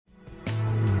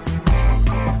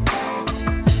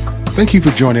Thank you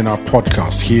for joining our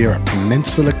podcast here at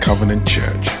Peninsula Covenant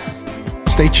Church.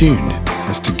 Stay tuned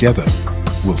as together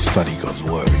we'll study God's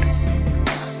Word.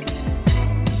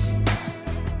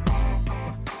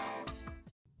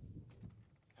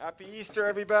 Happy Easter,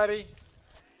 everybody.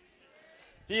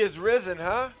 He is risen,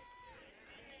 huh?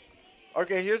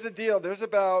 Okay, here's the deal.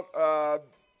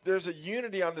 There's a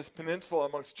unity on this peninsula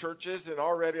amongst churches, and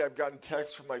already I've gotten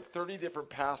texts from like 30 different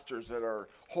pastors that are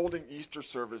holding Easter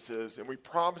services, and we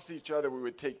promised each other we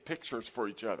would take pictures for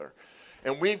each other.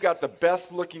 And we've got the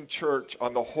best looking church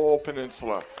on the whole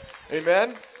peninsula.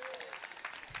 Amen?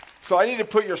 So I need to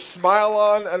put your smile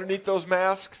on underneath those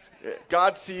masks.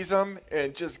 God sees them,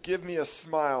 and just give me a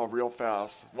smile real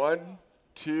fast. 1,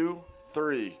 2,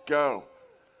 3, go.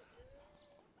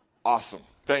 Awesome.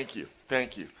 Thank you.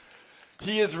 Thank you.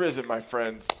 He is risen, my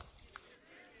friends.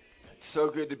 It's so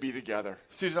good to be together.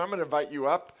 Susan, I'm going to invite you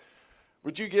up.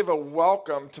 Would you give a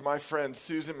welcome to my friend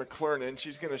Susan McClernand?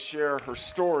 She's going to share her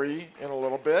story in a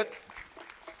little bit.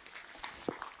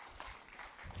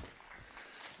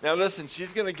 Now listen,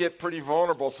 she's going to get pretty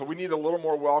vulnerable, so we need a little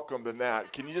more welcome than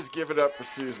that. Can you just give it up for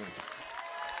Susan?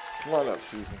 Come on up,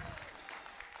 Susan.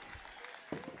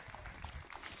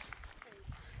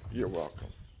 You're welcome.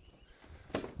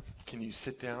 Can you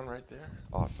sit down right there?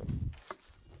 Awesome.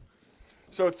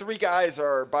 So 3 guys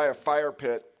are by a fire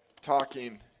pit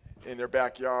talking in their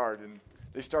backyard, and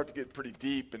they start to get pretty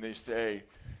deep, and they say,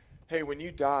 hey, when you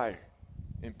die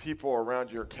and people are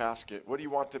around your casket, what do you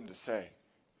want them to say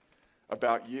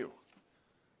about you?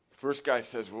 The first guy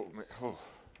says, well,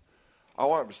 I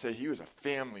want him to say he was a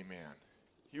family man.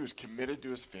 He was committed to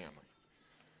his family.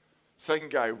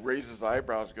 Second guy raises his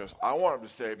eyebrows and goes, I want him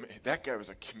to say, that guy was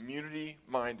a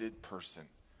community-minded person.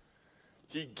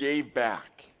 He gave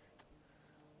back.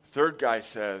 Third guy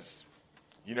says,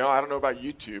 I don't know about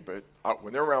you two, but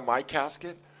when they're around my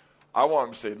casket, I want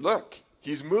him to say, look,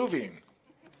 he's moving.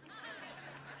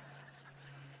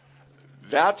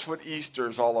 That's what Easter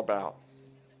is all about.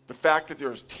 The fact that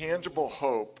there's tangible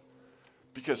hope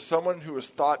because someone who was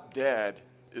thought dead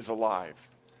is alive.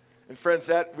 And friends,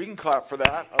 that we can clap for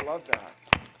that. I love that.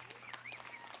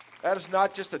 That is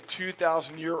not just a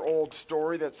 2,000-year-old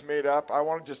story that's made up. I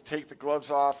want to just take the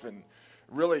gloves off and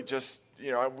really just,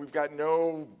 we've got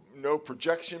no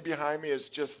projection behind me. It's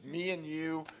just me and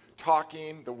you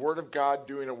talking, the Word of God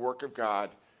doing a work of God.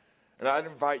 And I'd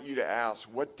invite you to ask,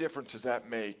 what difference does that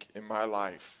make in my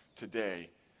life today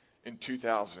in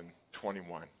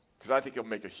 2021? Because I think it'll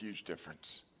make a huge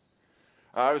difference.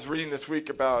 I was reading this week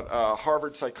about a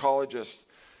Harvard psychologist.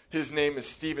 His name is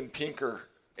Steven Pinker,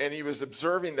 and he was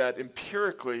observing that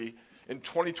empirically in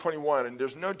 2021, and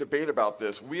there's no debate about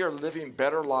this, we are living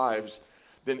better lives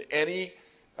than any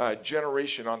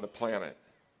generation on the planet.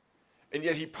 And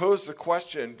yet he posed the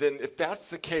question, then if that's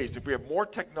the case, if we have more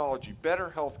technology, better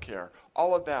health care,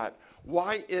 all of that,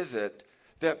 why is it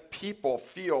that people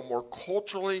feel more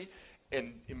culturally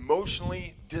and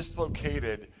emotionally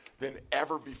dislocated than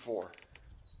ever before?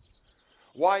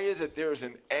 Why is it there's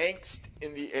an angst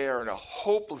in the air and a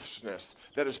hopelessness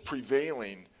that is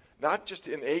prevailing, not just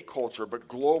in a culture, but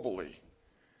globally?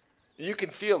 You can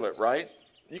feel it, right?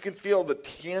 You can feel the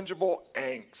tangible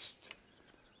angst,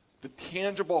 the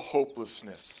tangible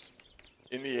hopelessness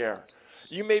in the air.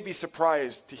 You may be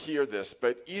surprised to hear this,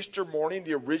 but Easter morning,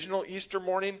 the original Easter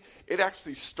morning, it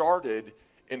actually started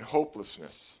in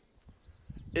hopelessness.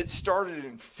 It started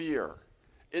in fear.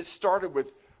 It started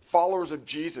with followers of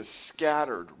Jesus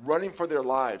scattered, running for their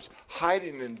lives,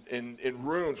 hiding in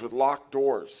rooms with locked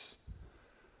doors.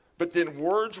 But then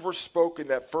words were spoken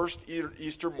that first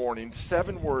Easter morning,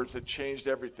 7 words that changed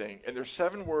everything. And there's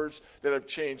 7 words that have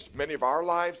changed many of our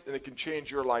lives, and it can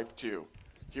change your life too.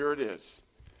 Here it is.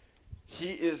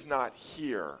 He is not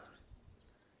here.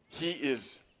 He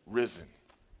is risen.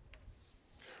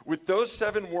 With those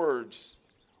 7 words,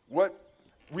 what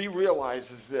we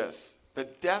realize is this,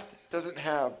 that death doesn't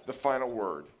have the final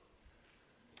word.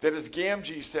 That as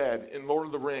Gamgee said in Lord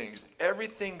of the Rings,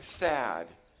 everything sad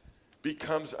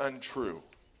becomes untrue.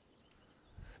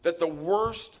 That the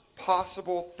worst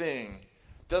possible thing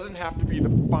doesn't have to be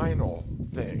the final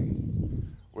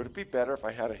thing. Would it be better if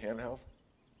I had a handheld?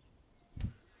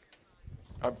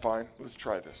 I'm fine. Let's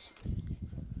try this.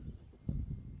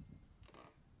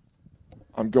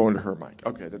 I'm going to her mic.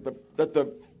 Okay, that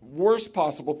the worst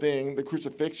possible thing, the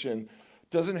crucifixion,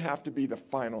 doesn't have to be the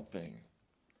final thing.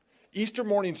 Easter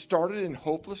morning started in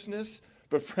hopelessness,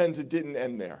 but friends, it didn't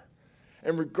end there.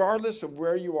 And regardless of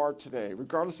where you are today,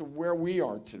 regardless of where we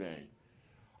are today,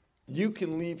 you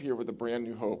can leave here with a brand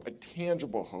new hope, a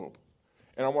tangible hope.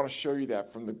 And I want to show you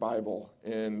that from the Bible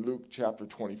in Luke chapter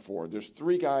 24. There's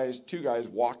two guys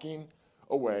walking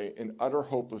away in utter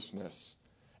hopelessness.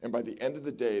 And by the end of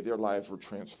the day, their lives were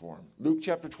transformed. Luke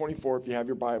chapter 24, if you have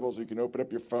your Bibles, you can open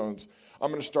up your phones. I'm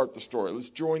going to start the story.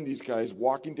 Let's join these guys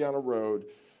walking down a road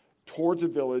towards a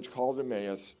village called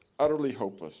Emmaus, utterly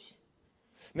hopeless.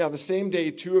 Now, the same day,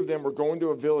 two of them were going to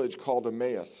a village called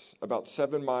Emmaus, about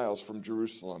 7 miles from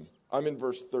Jerusalem. I'm in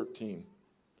verse 13.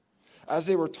 As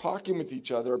they were talking with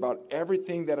each other about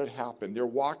everything that had happened, they're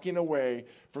walking away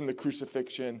from the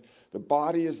crucifixion. The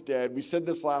body is dead. We said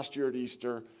this last year at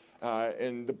Easter.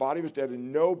 And the body was dead,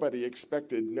 and nobody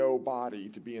expected no body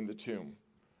to be in the tomb.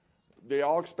 They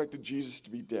all expected Jesus to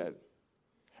be dead.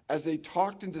 As they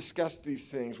talked and discussed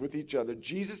these things with each other,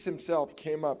 Jesus himself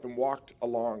came up and walked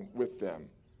along with them.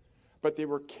 But they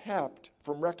were kept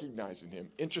from recognizing him.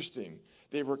 Interesting.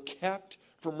 They were kept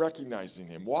from recognizing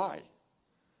him. Why?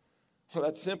 Well,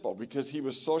 that's simple. Because he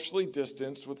was socially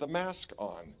distanced with a mask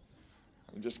on.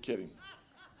 I'm just kidding.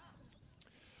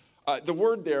 The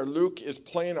word there, Luke is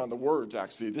playing on the words,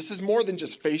 actually. This is more than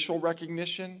just facial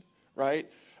recognition, right?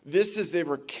 This is they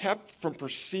were kept from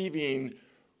perceiving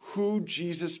who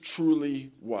Jesus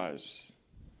truly was.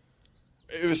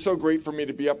 It was so great for me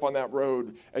to be up on that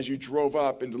road as you drove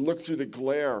up and to look through the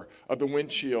glare of the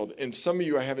windshield. And some of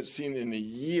you I haven't seen in a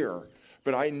year,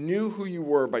 but I knew who you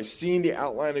were by seeing the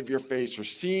outline of your face or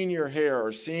seeing your hair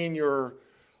or seeing your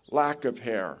lack of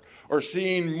hair, or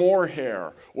seeing more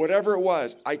hair, whatever it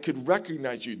was, I could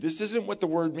recognize you. This isn't what the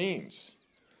word means.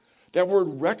 That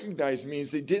word recognize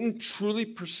means they didn't truly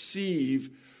perceive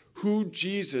who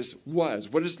Jesus was,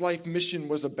 what his life mission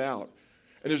was about.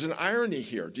 And there's an irony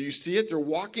here. Do you see it? They're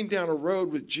walking down a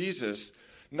road with Jesus.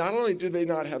 Not only do they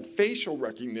not have facial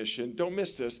recognition, don't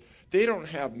miss this, they don't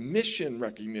have mission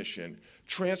recognition,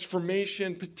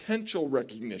 transformation, potential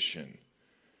recognition.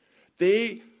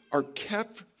 They are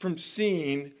kept from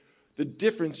seeing the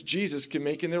difference Jesus can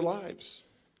make in their lives.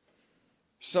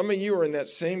 Some of you are in that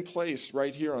same place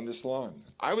right here on this lawn.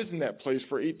 I was in that place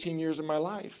for 18 years of my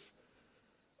life.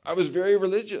 I was very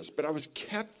religious, but I was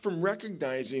kept from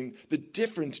recognizing the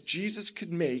difference Jesus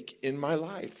could make in my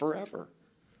life forever.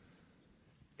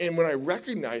 And when I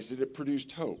recognized it, it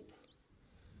produced hope.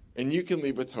 And you can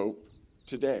leave with hope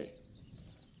today.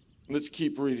 Let's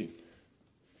keep reading.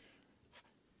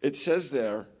 It says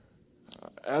there,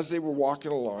 as they were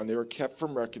walking along, they were kept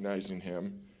from recognizing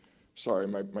him. Sorry,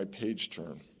 my page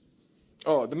turned.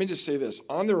 Oh, let me just say this.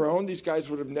 On their own, these guys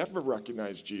would have never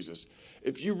recognized Jesus.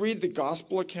 If you read the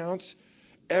gospel accounts,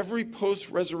 every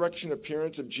post-resurrection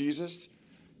appearance of Jesus,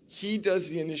 he does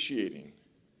the initiating.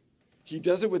 He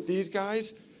does it with these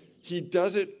guys. He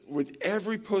does it with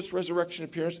every post-resurrection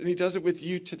appearance, and he does it with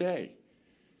you today.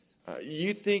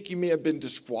 You think you may have been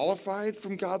disqualified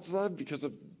from God's love because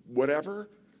of whatever?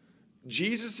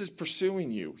 Jesus is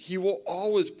pursuing you. He will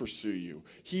always pursue you.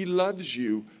 He loves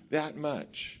you that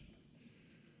much.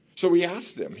 So we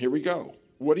asked them, here we go,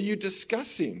 what are you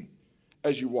discussing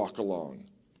as you walk along?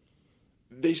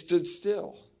 They stood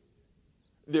still.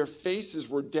 Their faces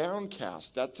were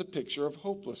downcast. That's a picture of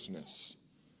hopelessness.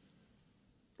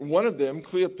 One of them,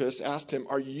 Cleopas, asked him,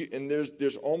 are you, and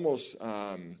there's almost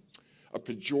a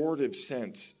pejorative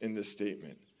sense in this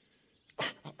statement.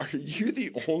 Are you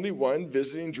the only one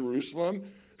visiting Jerusalem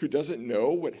who doesn't know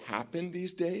what happened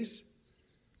these days?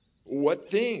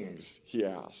 What things? He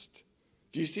asked.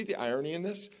 Do you see the irony in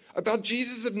this? About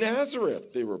Jesus of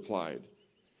Nazareth, they replied.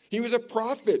 He was a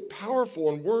prophet,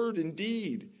 powerful in word and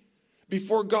deed,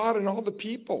 before God and all the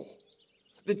people.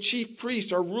 The chief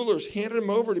priests, our rulers, handed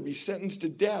him over to be sentenced to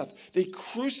death. They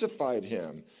crucified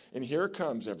him. And here it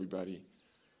comes, everybody.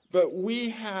 But we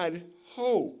had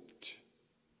hoped.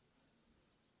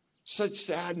 Such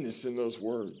sadness in those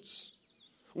words.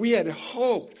 We had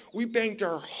hoped. We banked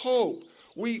our hope.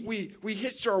 We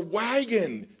hitched our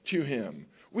wagon to him.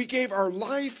 We gave our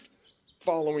life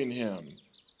following him.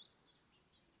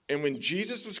 And when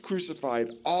Jesus was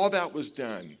crucified, all that was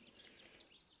done.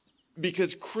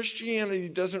 Because Christianity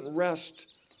doesn't rest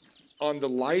on the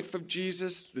life of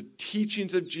Jesus, the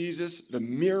teachings of Jesus, the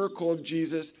miracle of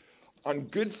Jesus. On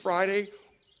Good Friday,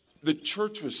 the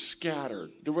church was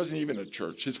scattered. There wasn't even a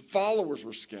church. His followers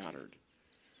were scattered.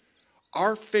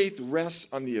 Our faith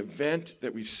rests on the event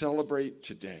that we celebrate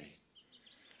today,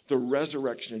 the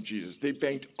resurrection of Jesus. They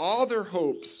banked all their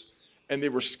hopes and they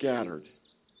were scattered.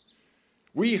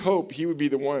 We hoped he would be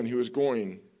the one who was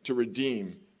going to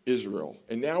redeem Israel.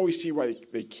 And now we see why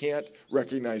they can't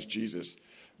recognize Jesus.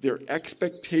 Their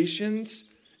expectations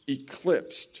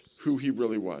eclipsed who he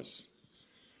really was.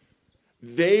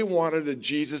 They wanted a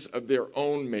Jesus of their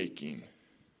own making.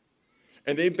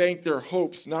 And they banked their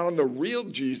hopes not on the real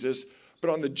Jesus,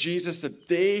 but on the Jesus that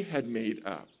they had made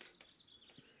up.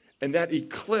 And that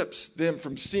eclipsed them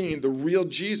from seeing the real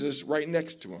Jesus right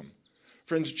next to them.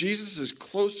 Friends, Jesus is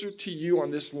closer to you on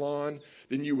this lawn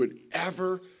than you would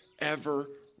ever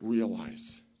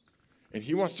realize. And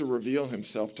he wants to reveal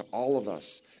himself to all of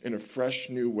us in a fresh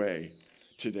new way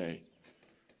today.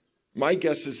 My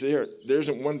guess is there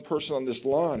isn't one person on this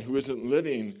lawn who isn't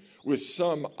living with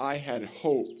some I had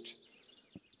hoped,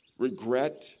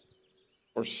 regret,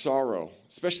 or sorrow,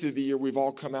 especially the year we've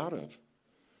all come out of.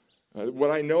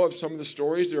 What I know of some of the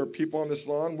stories, there are people on this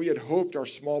lawn, we had hoped our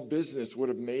small business would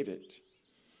have made it.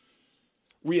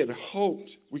 We had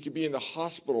hoped we could be in the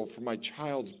hospital for my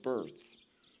child's birth,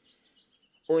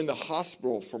 or in the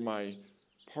hospital for my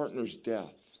partner's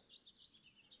death.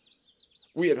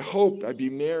 We had hoped I'd be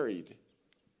married.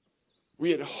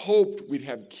 We had hoped we'd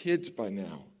have kids by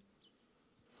now.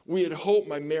 We had hoped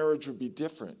my marriage would be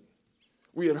different.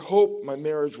 We had hoped my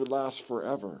marriage would last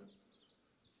forever.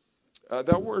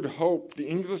 That word hope, the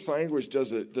English language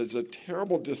does a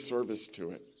terrible disservice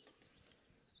to it.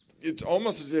 It's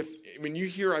almost as if when you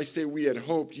hear I say we had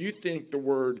hoped, you think the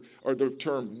word or the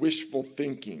term wishful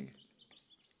thinking.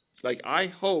 Like, I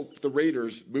hope the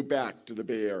Raiders move back to the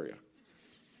Bay Area.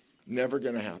 Never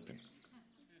going to happen.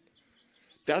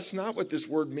 That's not what this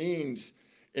word means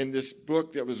in this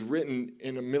book that was written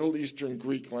in a Middle Eastern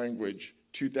Greek language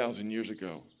 2,000 years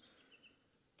ago.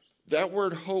 That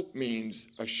word hope means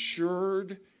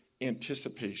assured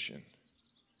anticipation.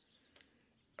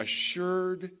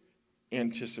 Assured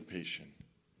anticipation.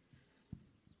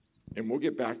 And we'll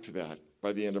get back to that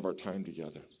by the end of our time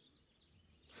together.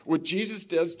 What Jesus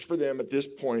does for them at this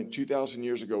point 2,000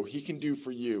 years ago, he can do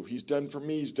for you. He's done for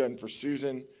me, he's done for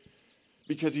Susan,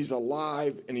 because he's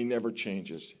alive and he never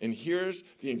changes. And here's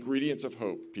the ingredients of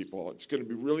hope, people. It's going to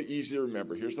be really easy to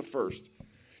remember. Here's the first.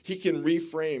 He can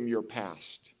reframe your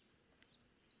past.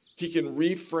 He can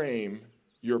reframe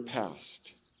your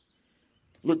past.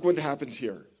 Look what happens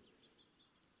here.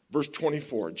 Verse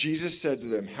 24, Jesus said to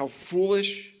them, "How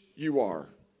foolish you are.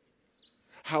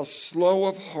 How slow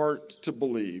of heart to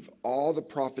believe all the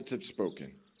prophets have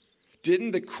spoken.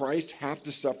 Didn't the Christ have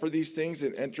to suffer these things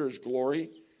and enter his glory?"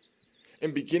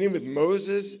 And beginning with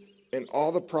Moses and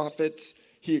all the prophets,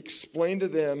 he explained to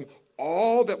them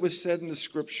all that was said in the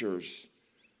scriptures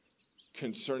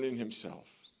concerning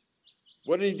himself.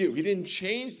 What did he do? He didn't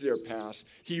change their past.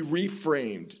 He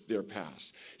reframed their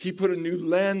past. He put a new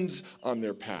lens on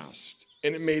their past,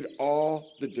 and it made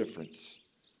all the difference.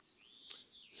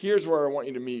 Here's where I want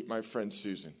you to meet my friend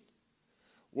Susan.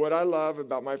 What I love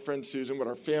about my friend Susan, what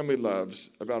our family loves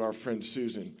about our friend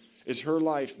Susan, is her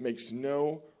life makes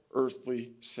no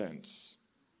earthly sense.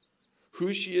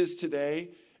 Who she is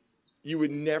today, you would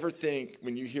never think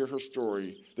when you hear her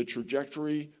story, the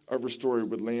trajectory of her story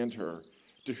would land her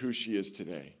to who she is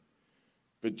today.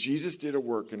 But Jesus did a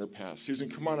work in her past. Susan,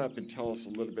 come on up and tell us a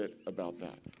little bit about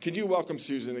that. Could you welcome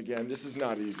Susan again? This is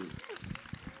not easy.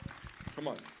 Come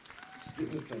on. Get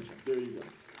in the sunshine. There you go.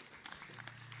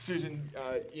 Susan,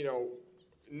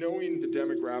 knowing the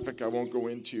demographic I won't go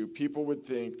into, people would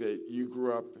think that you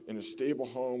grew up in a stable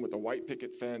home with a white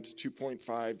picket fence,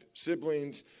 2.5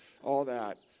 siblings, all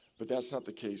that. But that's not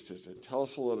the case, is it? Tell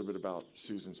us a little bit about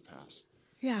Susan's past.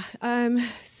 Yeah,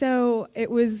 so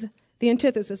it was the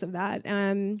antithesis of that.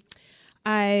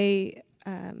 I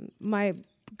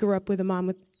grew up with a mom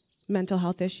with mental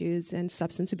health issues and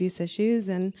substance abuse issues,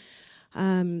 and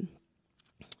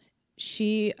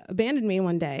she abandoned me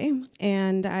one day,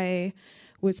 and I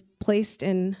was placed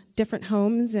in different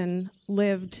homes and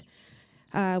lived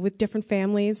with different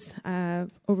families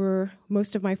over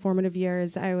most of my formative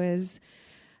years. I was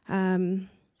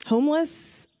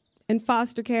homeless, in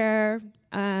foster care,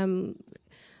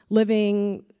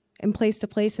 living in place to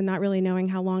place and not really knowing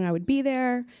how long I would be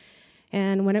there.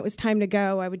 And when it was time to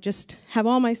go, I would just have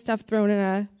all my stuff thrown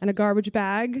in a garbage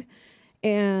bag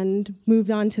and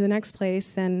moved on to the next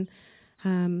place. And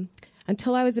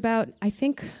until I was about, I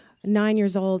think, 9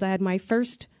 years old, I had my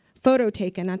first photo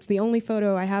taken. That's the only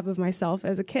photo I have of myself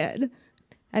as a kid.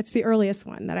 That's the earliest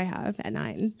one that I have at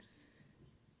 9.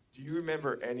 Do you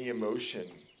remember any emotion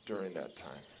during that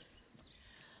time?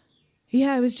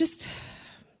 Yeah, it was just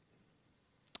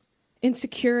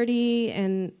insecurity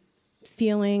and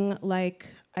feeling like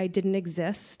I didn't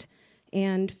exist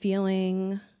and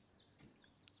feeling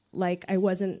like I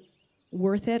wasn't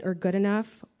worth it or good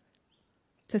enough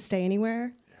to stay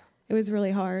anywhere. Yeah. It was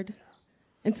really hard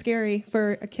and scary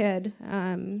for a kid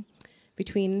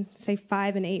between, say,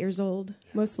 5 and 8 years old,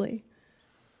 mostly.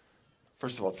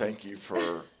 First of all, thank you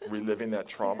for reliving that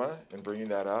trauma and bringing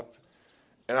that up.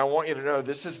 And I want you to know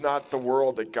this is not the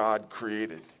world that God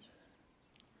created.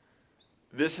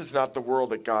 This is not the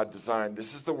world that God designed.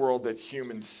 This is the world that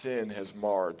human sin has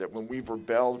marred, that when we've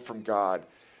rebelled from God,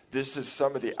 this is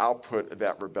some of the output of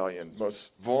that rebellion.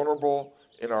 Most vulnerable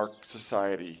in our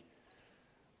society.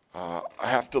 I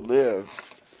have to live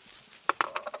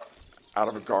out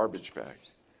of a garbage bag.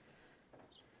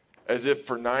 As if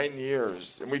for 9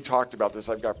 years, and we talked about this,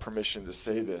 I've got permission to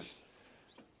say this,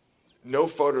 no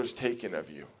photos taken of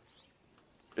you.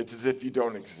 It's as if you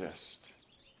don't exist.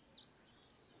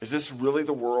 Is this really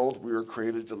the world we were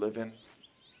created to live in?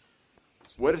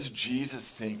 What does Jesus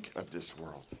think of this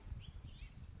world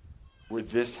where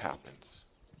this happens?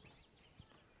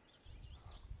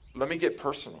 Let me get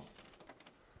personal.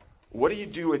 What do you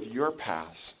do with your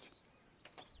past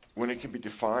when it can be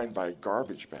defined by a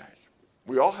garbage bag?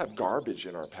 We all have garbage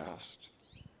in our past.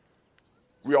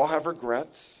 We all have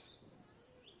regrets.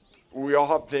 We all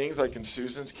have things, like in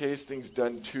Susan's case, things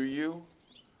done to you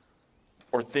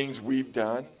or things we've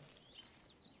done.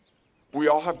 We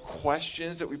all have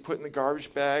questions that we put in the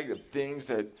garbage bag of things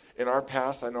that in our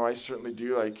past, I know I certainly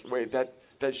do, like, wait,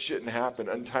 that shouldn't happen.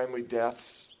 Untimely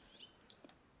deaths,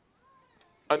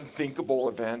 unthinkable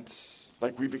events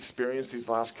like we've experienced these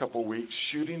last couple weeks,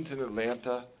 shootings in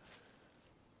Atlanta,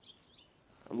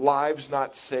 lives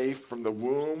not safe from the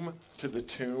womb to the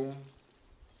tomb,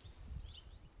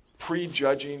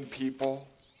 prejudging people.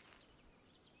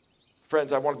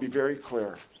 Friends, I want to be very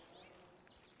clear.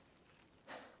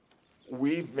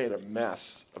 We've made a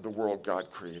mess of the world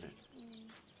God created.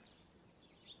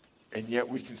 And yet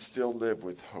we can still live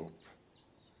with hope.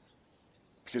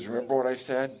 Because remember what I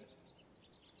said?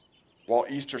 While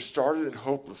Easter started in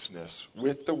hopelessness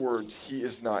with the words, "He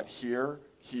is not here,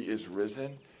 he is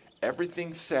risen,"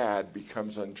 everything sad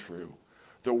becomes untrue.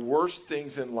 The worst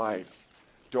things in life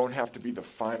don't have to be the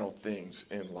final things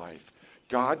in life.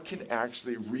 God can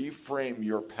actually reframe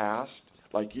your past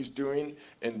like he's doing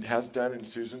and has done in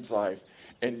Susan's life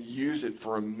and use it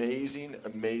for amazing,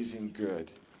 amazing good,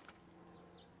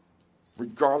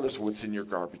 regardless of what's in your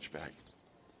garbage bag.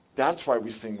 That's why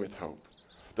we sing with hope.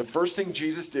 The first thing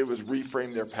Jesus did was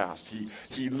reframe their past.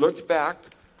 He looked back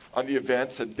on the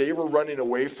events that they were running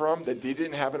away from, that they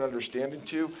didn't have an understanding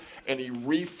to, and he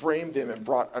reframed them and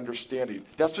brought understanding.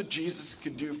 That's what Jesus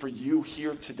can do for you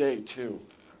here today, too.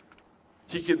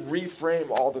 He can reframe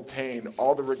all the pain,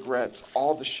 all the regrets,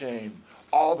 all the shame,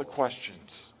 all the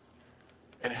questions,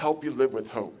 and help you live with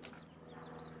hope.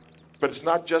 But it's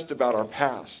not just about our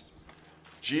past.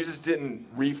 Jesus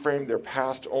didn't reframe their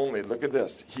past only. Look at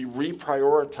this. He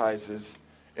reprioritizes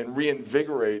and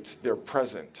reinvigorates their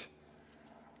present.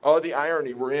 Oh, the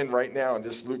irony we're in right now in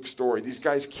this Luke story. These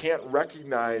guys can't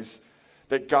recognize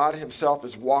that God himself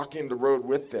is walking the road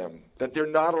with them, that they're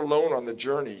not alone on the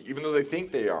journey, even though they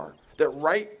think they are. That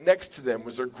right next to them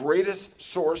was their greatest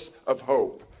source of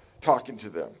hope talking to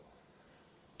them.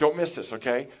 Don't miss this,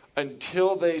 okay?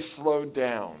 Until they slowed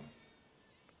down.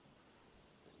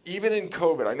 Even in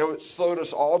COVID, I know it slowed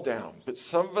us all down, but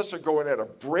some of us are going at a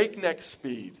breakneck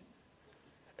speed.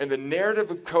 And the narrative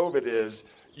of COVID is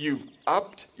you've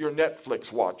upped your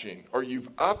Netflix watching, or you've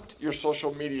upped your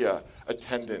social media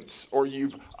attendance, or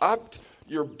you've upped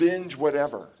your binge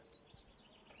whatever.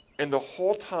 And the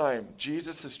whole time,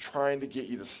 Jesus is trying to get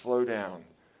you to slow down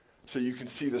so you can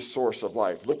see the source of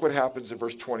life. Look what happens in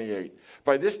verse 28.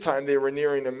 By this time, they were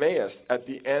nearing Emmaus at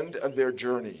the end of their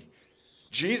journey.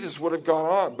 Jesus would have gone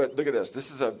on, but look at this.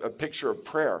 This is a picture of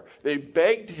prayer. They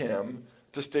begged him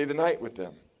to stay the night with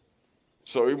them.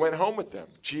 So he went home with them.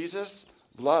 Jesus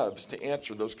loves to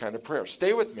answer those kind of prayers.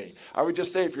 Stay with me. I would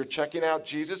just say, if you're checking out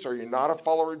Jesus or you're not a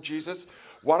follower of Jesus,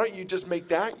 why don't you just make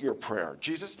that your prayer?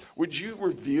 Jesus, would you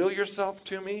reveal yourself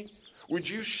to me? Would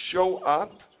you show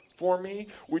up for me?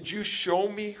 Would you show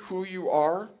me who you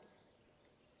are?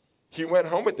 He went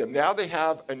home with them. Now they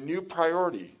have a new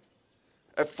priority.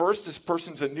 At first, this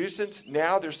person's a nuisance.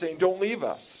 Now they're saying, don't leave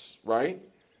us, right?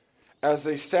 As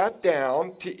they sat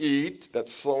down to eat,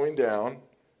 that's slowing down,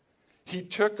 he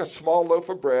took a small loaf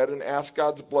of bread and asked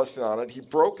God's blessing on it. He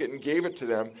broke it and gave it to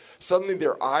them. Suddenly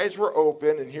their eyes were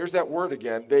open, and here's that word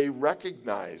again. They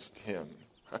recognized him.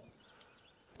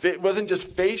 It wasn't just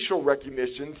facial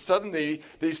recognition. Suddenly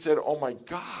they said, oh my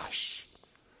gosh,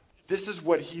 this is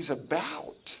what he's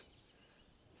about.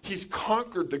 He's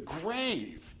conquered the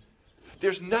grave.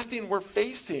 There's nothing we're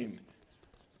facing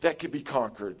that can be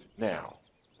conquered now,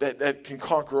 that can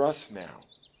conquer us now.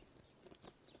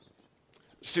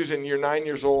 Susan, you're 9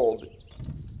 years old,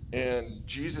 and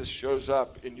Jesus shows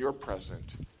up in your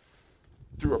present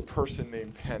through a person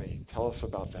named Penny. Tell us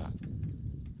about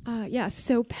that.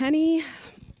 So Penny,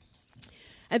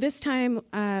 at this time,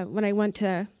 when I went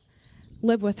to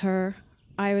live with her,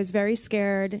 I was very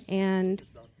scared, and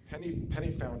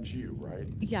Penny found you, right?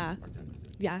 Yeah. Okay.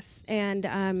 Yes.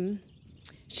 And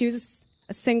she was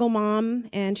a single mom,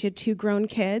 and she had 2 grown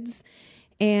kids.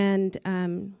 And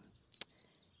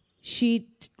she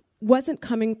wasn't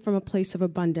coming from a place of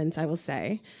abundance, I will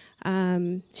say.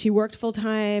 She worked full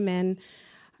time, and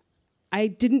I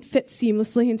didn't fit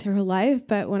seamlessly into her life.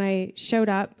 But when I showed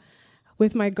up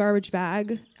with my garbage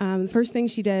bag, the first thing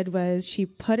she did was she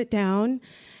put it down,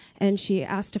 and she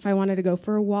asked if I wanted to go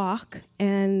for a walk.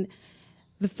 And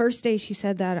the first day she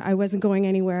said that I wasn't going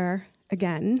anywhere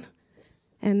again,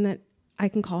 and that I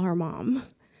can call her mom.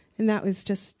 And that was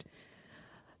just,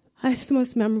 it's the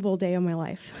most memorable day of my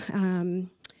life.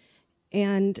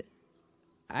 And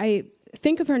I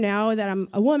think of her now that I'm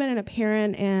a woman and a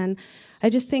parent, and I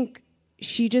just think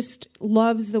she just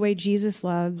loves the way Jesus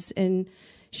loves. And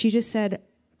she just said,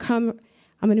 come,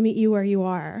 I'm going to meet you where you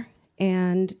are.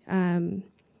 And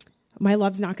my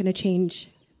love's not going to change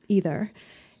either.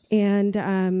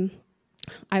 And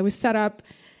I was set up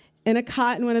in a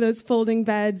cot in one of those folding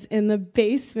beds in the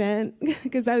basement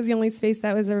because that was the only space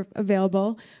that was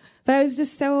available. But I was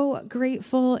just so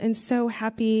grateful and so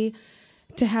happy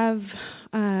to have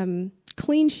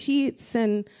clean sheets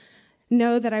and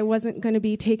know that I wasn't going to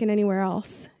be taken anywhere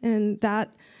else. And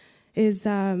that is,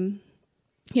 there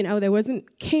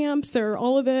wasn't camps or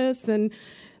all of this and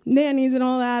nannies and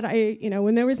all that.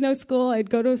 When there was no school, I'd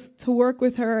go to work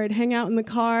with her. I'd hang out in the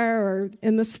car or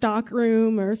in the stock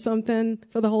room or something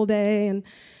for the whole day. And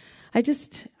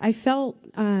I felt,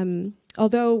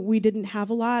 although we didn't have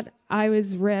a lot, I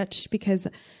was rich because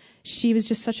she was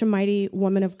just such a mighty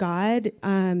woman of God.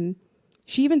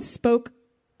 She even spoke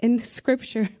in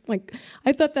Scripture. Like,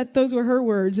 I thought that those were her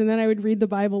words, and then I would read the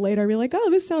Bible later. I'd be like,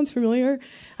 oh, this sounds familiar.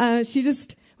 I'm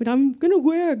going to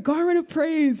wear a garment of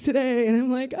praise today. And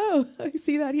I'm like, oh, I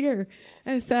see that here.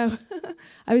 And so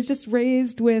I was just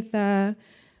raised with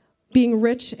being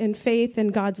rich in faith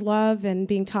and God's love and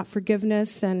being taught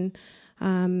forgiveness, and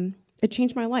it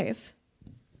changed my life.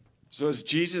 So as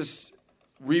Jesus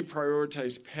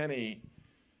reprioritized Penny,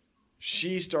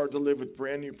 she started to live with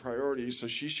brand new priorities. So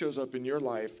she shows up in your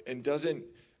life and doesn't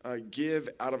give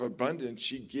out of abundance.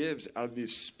 She gives out of the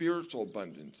spiritual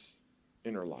abundance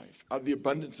in her life, out of the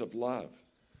abundance of love.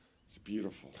 It's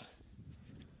beautiful.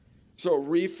 So a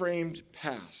reframed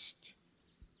past,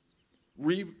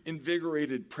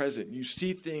 reinvigorated present. You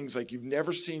see things like you've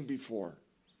never seen before.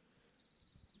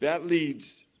 That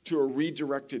leads to a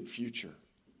redirected future.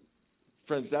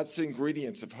 Friends, that's the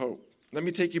ingredients of hope. Let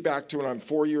me take you back to when I'm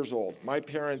 4 years old. My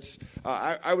parents,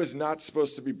 I was not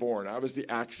supposed to be born. I was the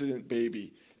accident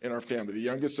baby in our family, the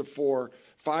youngest of 4,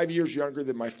 5 years younger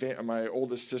than my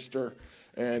oldest sister,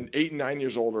 and 8 and 9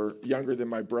 years younger than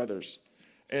my brothers.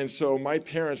 And so my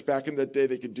parents, back in that day,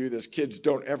 they could do this. Kids,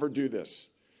 don't ever do this.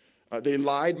 They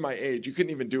lied my age. You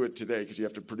couldn't even do it today because you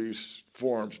have to produce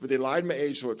forms. But they lied my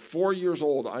age. So at 4 years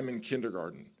old, I'm in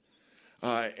kindergarten.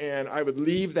 And I would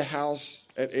leave the house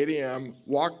at 8 a.m.,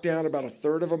 walk down about a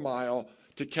third of a mile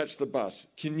to catch the bus.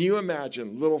 Can you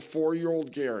imagine little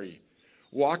 4-year-old Gary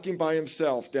walking by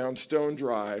himself down Stone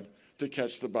Drive to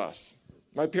catch the bus?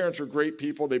 My parents were great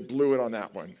people. They blew it on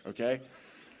that one, okay?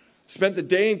 Spent the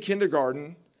day in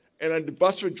kindergarten, and the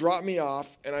bus would drop me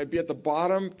off, and I'd be at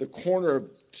the corner of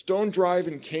Stone Drive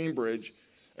in Cambridge,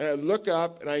 and I'd look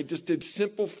up, and I just did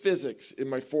simple physics in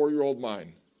my 4-year-old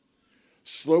mind.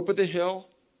 Slope of the hill,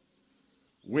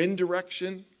 wind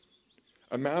direction,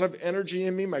 amount of energy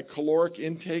in me, my caloric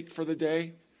intake for the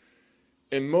day.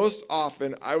 And most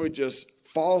often, I would just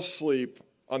fall asleep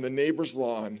on the neighbor's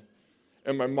lawn,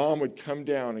 and my mom would come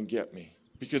down and get me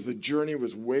because the journey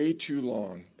was way too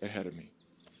long ahead of me.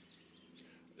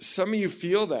 Some of you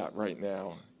feel that right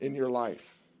now in your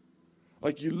life.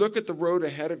 Like you look at the road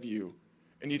ahead of you,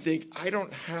 and you think, I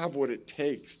don't have what it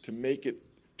takes to make it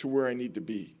to where I need to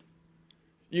be.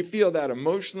 You feel that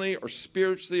emotionally or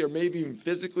spiritually or maybe even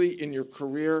physically in your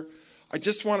career. I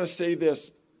just want to say this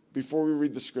before we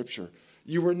read the scripture.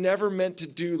 You were never meant to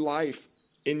do life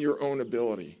in your own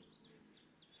ability.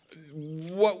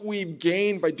 What we've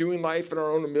gained by doing life in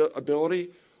our own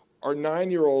ability are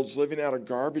 9-year-olds living out of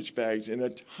garbage bags and a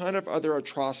ton of other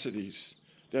atrocities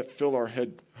that fill our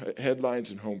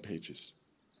headlines and homepages.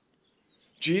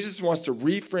 Jesus wants to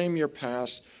reframe your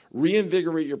past,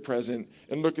 reinvigorate your present,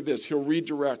 and look at this. He'll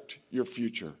redirect your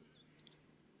future.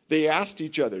 They asked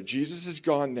each other, Jesus is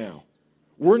gone now.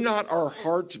 Were not our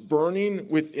hearts burning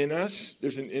within us?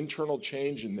 There's an internal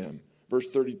change in them. Verse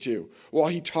 32. While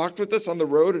he talked with us on the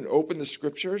road and opened the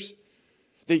scriptures,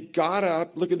 they got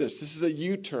up. Look at this. This is a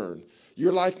U-turn.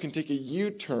 Your life can take a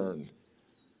U-turn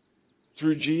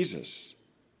through Jesus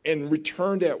and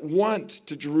returned at once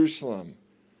to Jerusalem.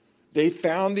 They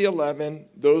found the 11,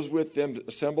 those with them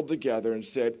assembled together and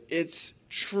said, it's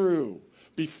true.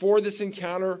 Before this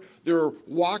encounter, they're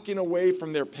walking away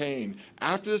from their pain.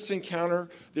 After this encounter,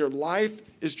 their life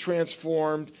is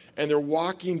transformed and they're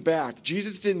walking back.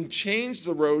 Jesus didn't change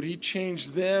the road. He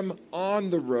changed them on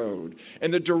the road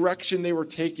and the direction they were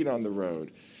taking on the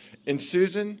road. And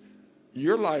Susan,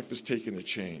 your life is taking a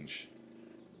change.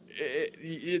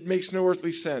 It makes no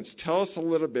earthly sense. Tell us a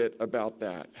little bit about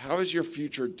that. How is your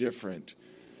future different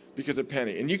because of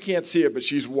Penny? And you can't see it, but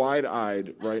she's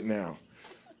wide-eyed right now.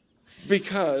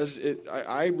 Because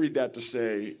I read that to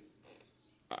say,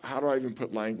 how do I even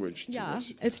put language to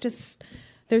this? It's just,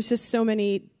 there's just so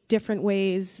many different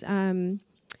ways.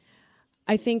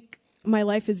 I think my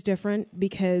life is different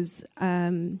because,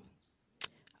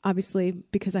 obviously,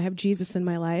 because I have Jesus in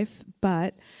my life,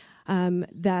 but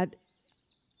that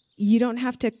you don't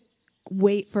have to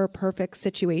wait for a perfect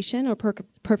situation or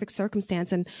perfect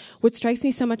circumstance. And what strikes me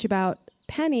so much about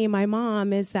Penny, my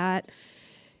mom, is that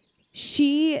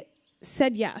she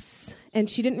said yes, and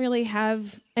she didn't really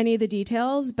have any of the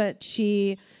details, but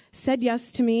she said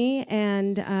yes to me,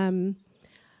 and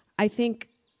I think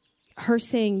her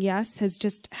saying yes has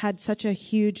just had such a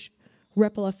huge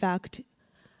ripple effect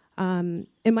in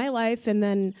my life, and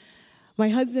then my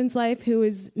husband's life, who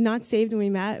is not saved when we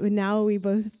met, but now we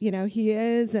both, he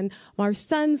is, and our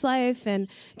son's life, and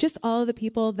just all of the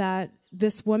people that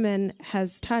this woman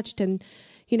has touched. And,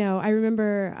 I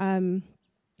remember,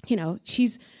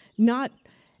 she's not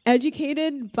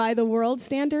educated by the world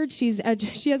standards. She has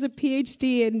a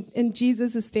PhD in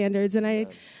Jesus' standards. And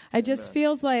I just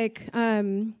feels like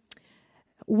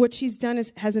what she's done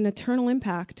has an eternal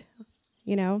impact,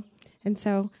 And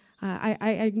so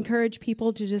I encourage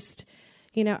people to just,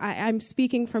 I'm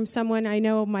speaking from someone, I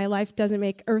know my life doesn't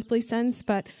make earthly sense,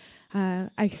 but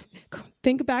I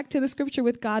think back to the scripture,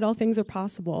 with God, all things are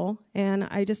possible. And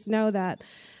I just know that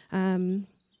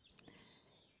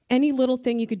any little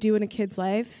thing you could do in a kid's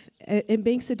life, it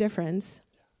makes a difference.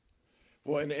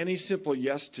 Well, in any simple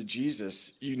yes to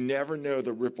Jesus, you never know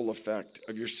the ripple effect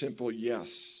of your simple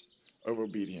yes of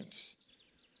obedience.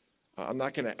 I'm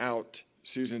not going to out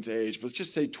Susan's age, but let's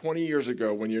just say 20 years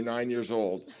ago, when you're 9 years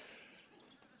old,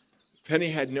 Penny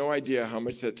had no idea how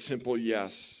much that simple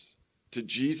yes to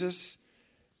Jesus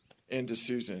and to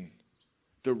Susan,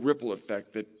 the ripple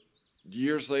effect that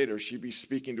years later she'd be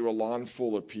speaking to a lawn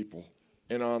full of people,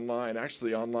 and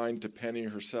online to Penny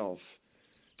herself,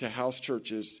 to house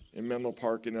churches in Menlo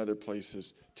Park and other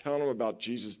places, telling them about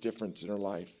Jesus' difference in her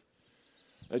life.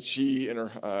 That she and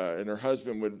her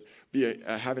husband would be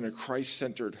having a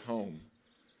Christ-centered home.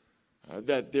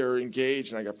 That they're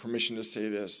engaged, and I got permission to say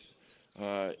this,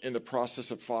 in the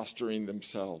process of fostering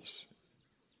themselves.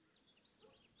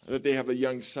 That they have a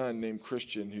young son named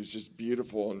Christian who's just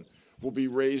beautiful and will be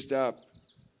raised up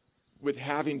with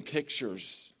having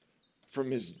pictures from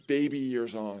his baby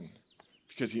years on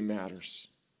because he matters.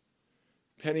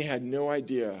 Penny had no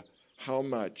idea how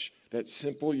much that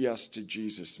simple yes to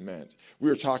Jesus meant. We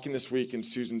were talking this week and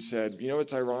Susan said,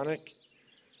 it's ironic?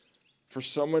 For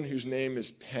someone whose name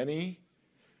is Penny,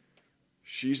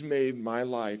 she's made my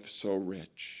life so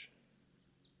rich.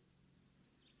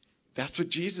 That's what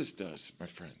Jesus does, my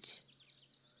friends.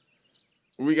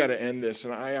 We got to end this,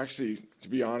 and I actually, to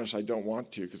be honest, I don't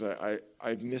want to, because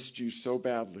I've missed you so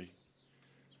badly.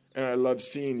 And I love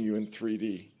seeing you in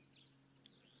 3D.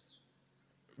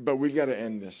 But we've got to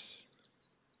end this.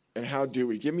 And how do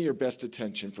we? Give me your best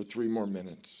attention for 3 more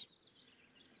minutes.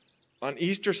 On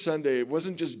Easter Sunday, it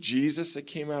wasn't just Jesus that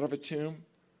came out of a tomb.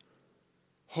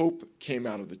 Hope came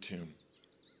out of the tomb.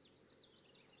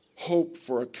 Hope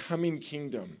for a coming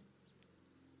kingdom.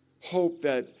 Hope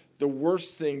that the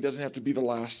worst thing doesn't have to be the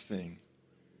last thing.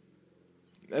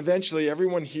 Eventually,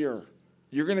 everyone here,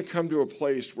 you're going to come to a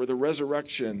place where the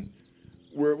resurrection,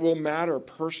 where it will matter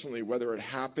personally whether it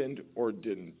happened or it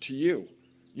didn't to you.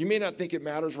 You may not think it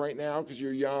matters right now because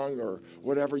you're young or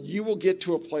whatever. You will get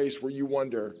to a place where you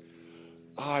wonder,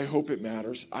 I hope it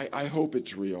matters. I hope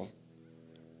it's real.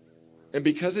 And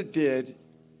because it did,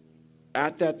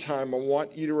 at that time, I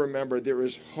want you to remember there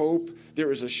is hope,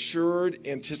 there is assured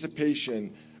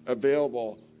anticipation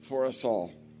available for us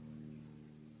all.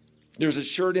 There's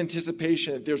assured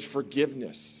anticipation that there's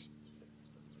forgiveness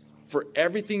for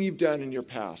everything you've done in your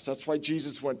past. That's why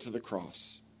Jesus went to the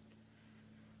cross.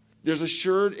 There's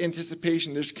assured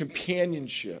anticipation, there's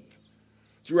companionship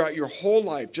throughout your whole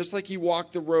life, just like he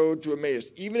walked the road to Emmaus.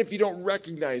 Even if you don't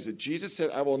recognize it, Jesus said,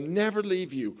 I will never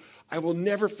leave you. I will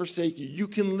never forsake you. You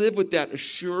can live with that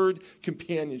assured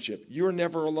companionship. You're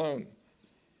never alone,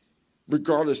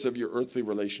 regardless of your earthly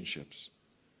relationships.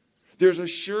 There's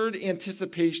assured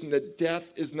anticipation that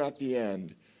death is not the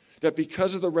end, that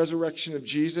because of the resurrection of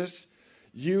Jesus,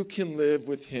 you can live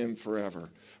with him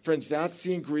forever. Friends, that's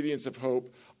the ingredients of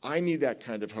hope. I need that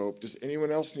kind of hope. Does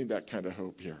anyone else need that kind of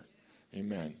hope here?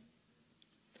 Amen.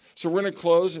 So we're going to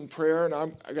close in prayer, and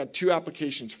I got 2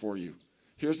 applications for you.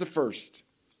 Here's the first.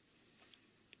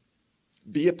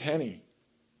 Be a penny.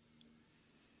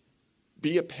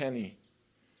 Be a penny.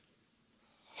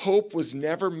 Hope was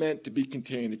never meant to be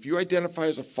contained. If you identify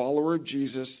as a follower of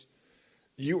Jesus,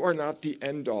 you are not the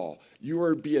end all. You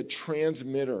are to be a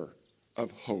transmitter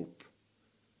of hope.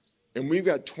 And we've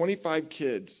got 25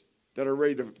 kids that are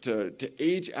ready to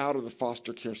age out of the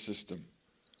foster care system.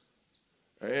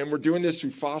 And we're doing this through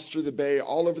Foster the Bay.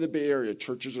 All over the Bay Area,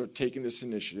 churches are taking this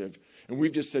initiative. And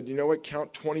we've just said, you know what,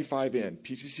 count 25 in.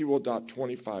 PCC will adopt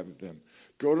 25 of them.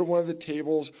 Go to one of the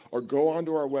tables or go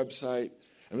onto our website,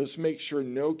 and let's make sure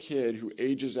no kid who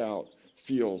ages out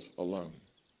feels alone.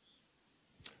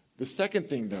 The second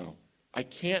thing, though, I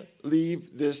can't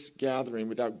leave this gathering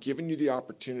without giving you the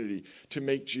opportunity to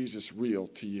make Jesus real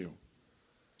to you.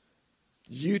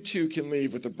 You too can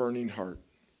leave with a burning heart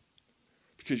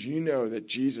because you know that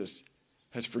Jesus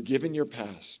has forgiven your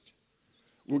past,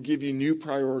 will give you new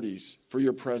priorities for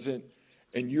your present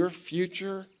and your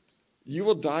future. You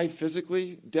will die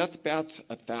physically. Death bats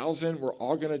 1,000. We're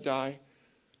all going to die.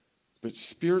 But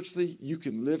spiritually, you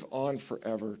can live on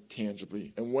forever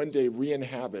tangibly and one day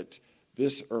re-inhabit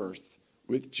this earth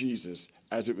with Jesus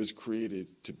as it was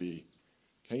created to be.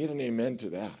 Can I get an amen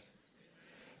to that?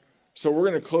 So we're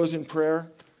going to close in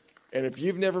prayer. And if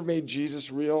you've never made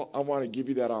Jesus real, I want to give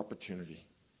you that opportunity.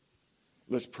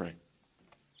 Let's pray.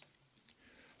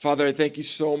 Father, I thank you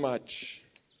so much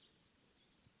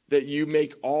that you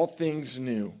make all things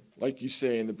new, like you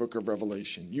say in the book of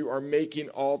Revelation. You are making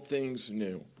all things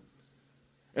new.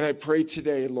 And I pray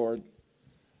today, Lord,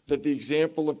 that the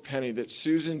example of Penny, that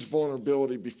Susan's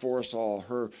vulnerability before us all,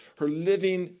 her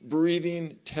living,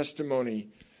 breathing testimony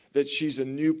that she's a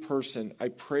new person, I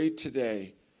pray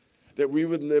today that we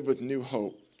would live with new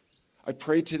hope. I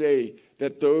pray today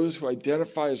that those who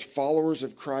identify as followers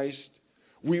of Christ,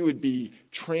 we would be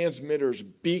transmitters,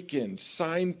 beacons,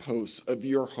 signposts of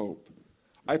your hope.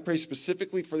 I pray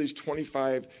specifically for these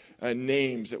 25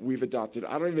 names that we've adopted.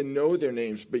 I don't even know their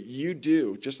names, but you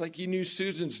do, just like you knew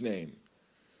Susan's name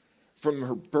from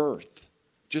her birth,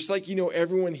 just like you know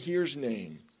everyone here's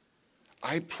name.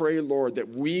 I pray, Lord, that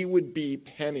we would be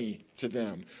Penny to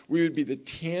them. We would be the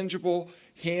tangible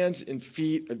hands and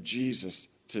feet of Jesus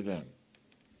to them.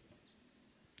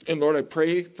 And Lord, I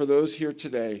pray for those here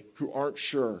today who aren't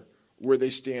sure where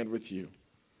they stand with you.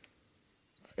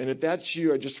 And if that's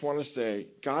you, I just want to say,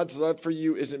 God's love for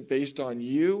you isn't based on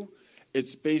you.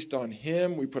 It's based on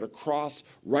him. We put a cross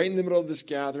right in the middle of this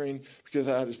gathering because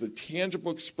that is the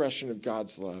tangible expression of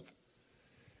God's love.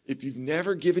 If you've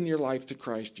never given your life to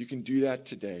Christ, you can do that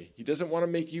today. He doesn't want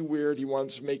to make you weird. He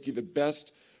wants to make you the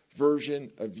best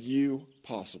version of you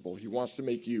possible. He wants to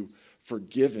make you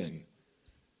forgiven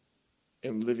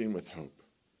and living with hope.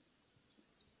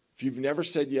 If you've never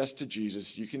said yes to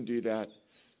Jesus, you can do that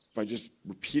by just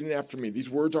repeating after me. These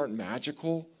words aren't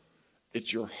magical.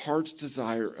 It's your heart's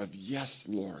desire of yes,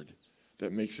 Lord,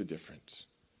 that makes a difference.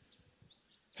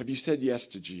 Have you said yes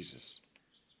to Jesus?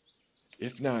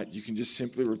 If not, you can just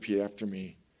simply repeat after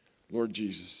me. Lord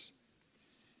Jesus,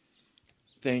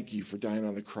 thank you for dying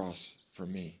on the cross for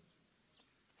me.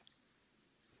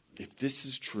 If this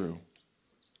is true,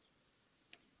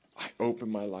 I open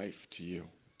my life to you.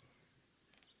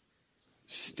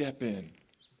 Step in.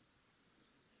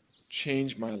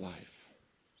 Change my life.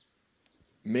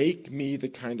 Make me the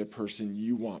kind of person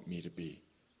you want me to be.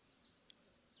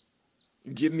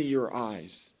 Give me your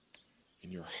eyes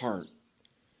and your heart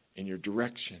and your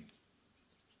direction.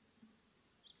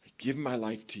 I give my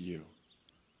life to you.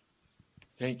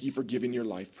 Thank you for giving your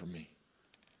life for me.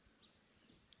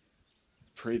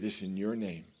 Pray this in your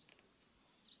name.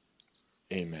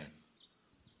 Amen.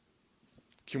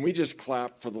 Can we just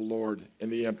clap for the Lord in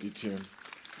the empty tomb?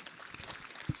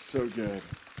 So good.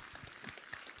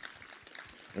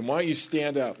 And why don't you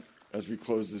stand up as we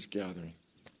close this gathering?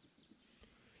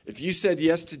 If you said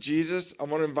yes to Jesus, I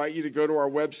want to invite you to go to our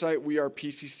website,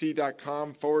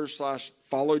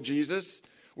 wearepcc.com/follow Jesus.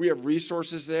 We have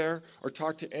resources there, or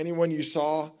talk to anyone you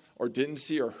saw or didn't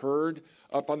see or heard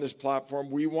up on this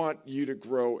platform. We want you to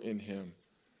grow in him.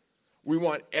 We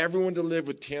want everyone to live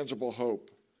with tangible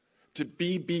hope, to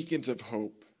be beacons of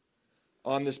hope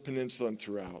on this peninsula and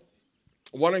throughout.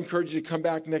 I want to encourage you to come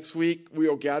back next week. We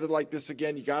will gather like this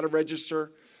again. You got to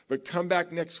register, but come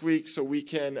back next week so we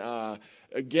can,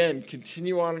 again,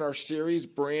 continue on in our series,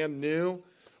 Brand New.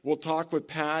 We'll talk with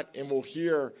Pat and we'll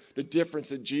hear the difference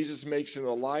that Jesus makes in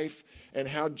the life and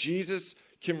how Jesus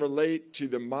can relate to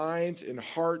the minds and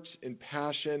hearts and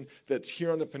passion that's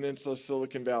here on the peninsula of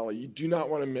Silicon Valley. You do not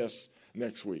want to miss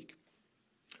next week.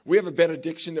 We have a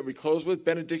benediction that we close with.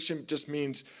 Benediction just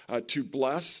means to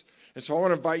bless. And so I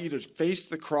want to invite you to face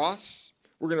the cross.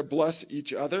 We're going to bless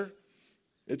each other.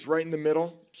 It's right in the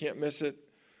middle. Can't miss it.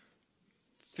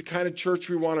 It's the kind of church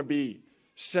we want to be.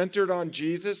 Centered on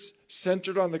Jesus,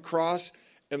 centered on the cross.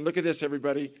 And look at this,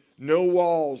 everybody. No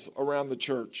walls around the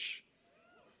church.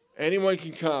 Anyone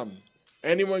can come.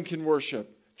 Anyone can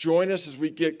worship. Join us as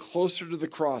we get closer to the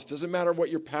cross. Doesn't matter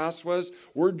what your past was.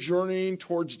 We're journeying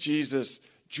towards Jesus.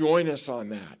 Join us on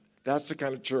that. That's the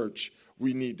kind of church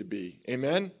we need to be.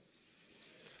 Amen?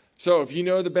 So if you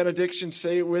know the benediction,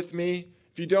 say it with me.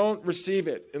 If you don't, receive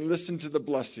it and listen to the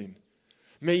blessing.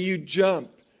 May you jump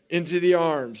into the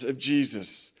arms of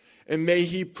Jesus, and may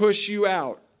he push you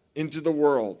out into the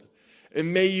world.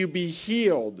 And may you be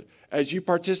healed as you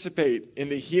participate in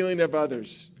the healing of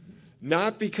others.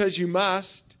 Not because you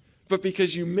must, but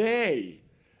because you may.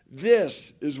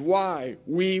 This is why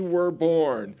we were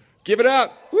born. Give it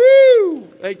up. Woo!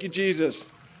 Thank you, Jesus.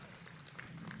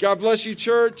 God bless you,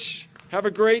 church. Have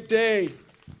a great day.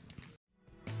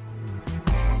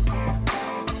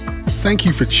 Thank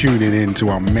you for tuning in to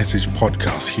our message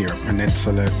podcast here at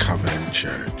Peninsula Covenant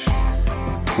Church.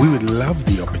 We would love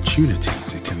the opportunity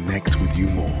to connect with you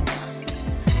more.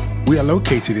 We are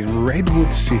located in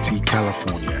Redwood City,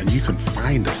 California, and you can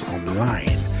find us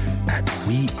online at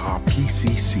wearepcc.com.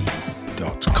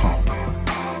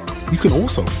 You can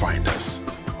also find us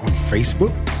on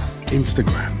Facebook,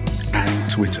 Instagram, and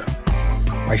Twitter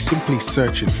by simply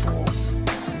searching for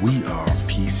We Are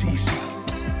PCC.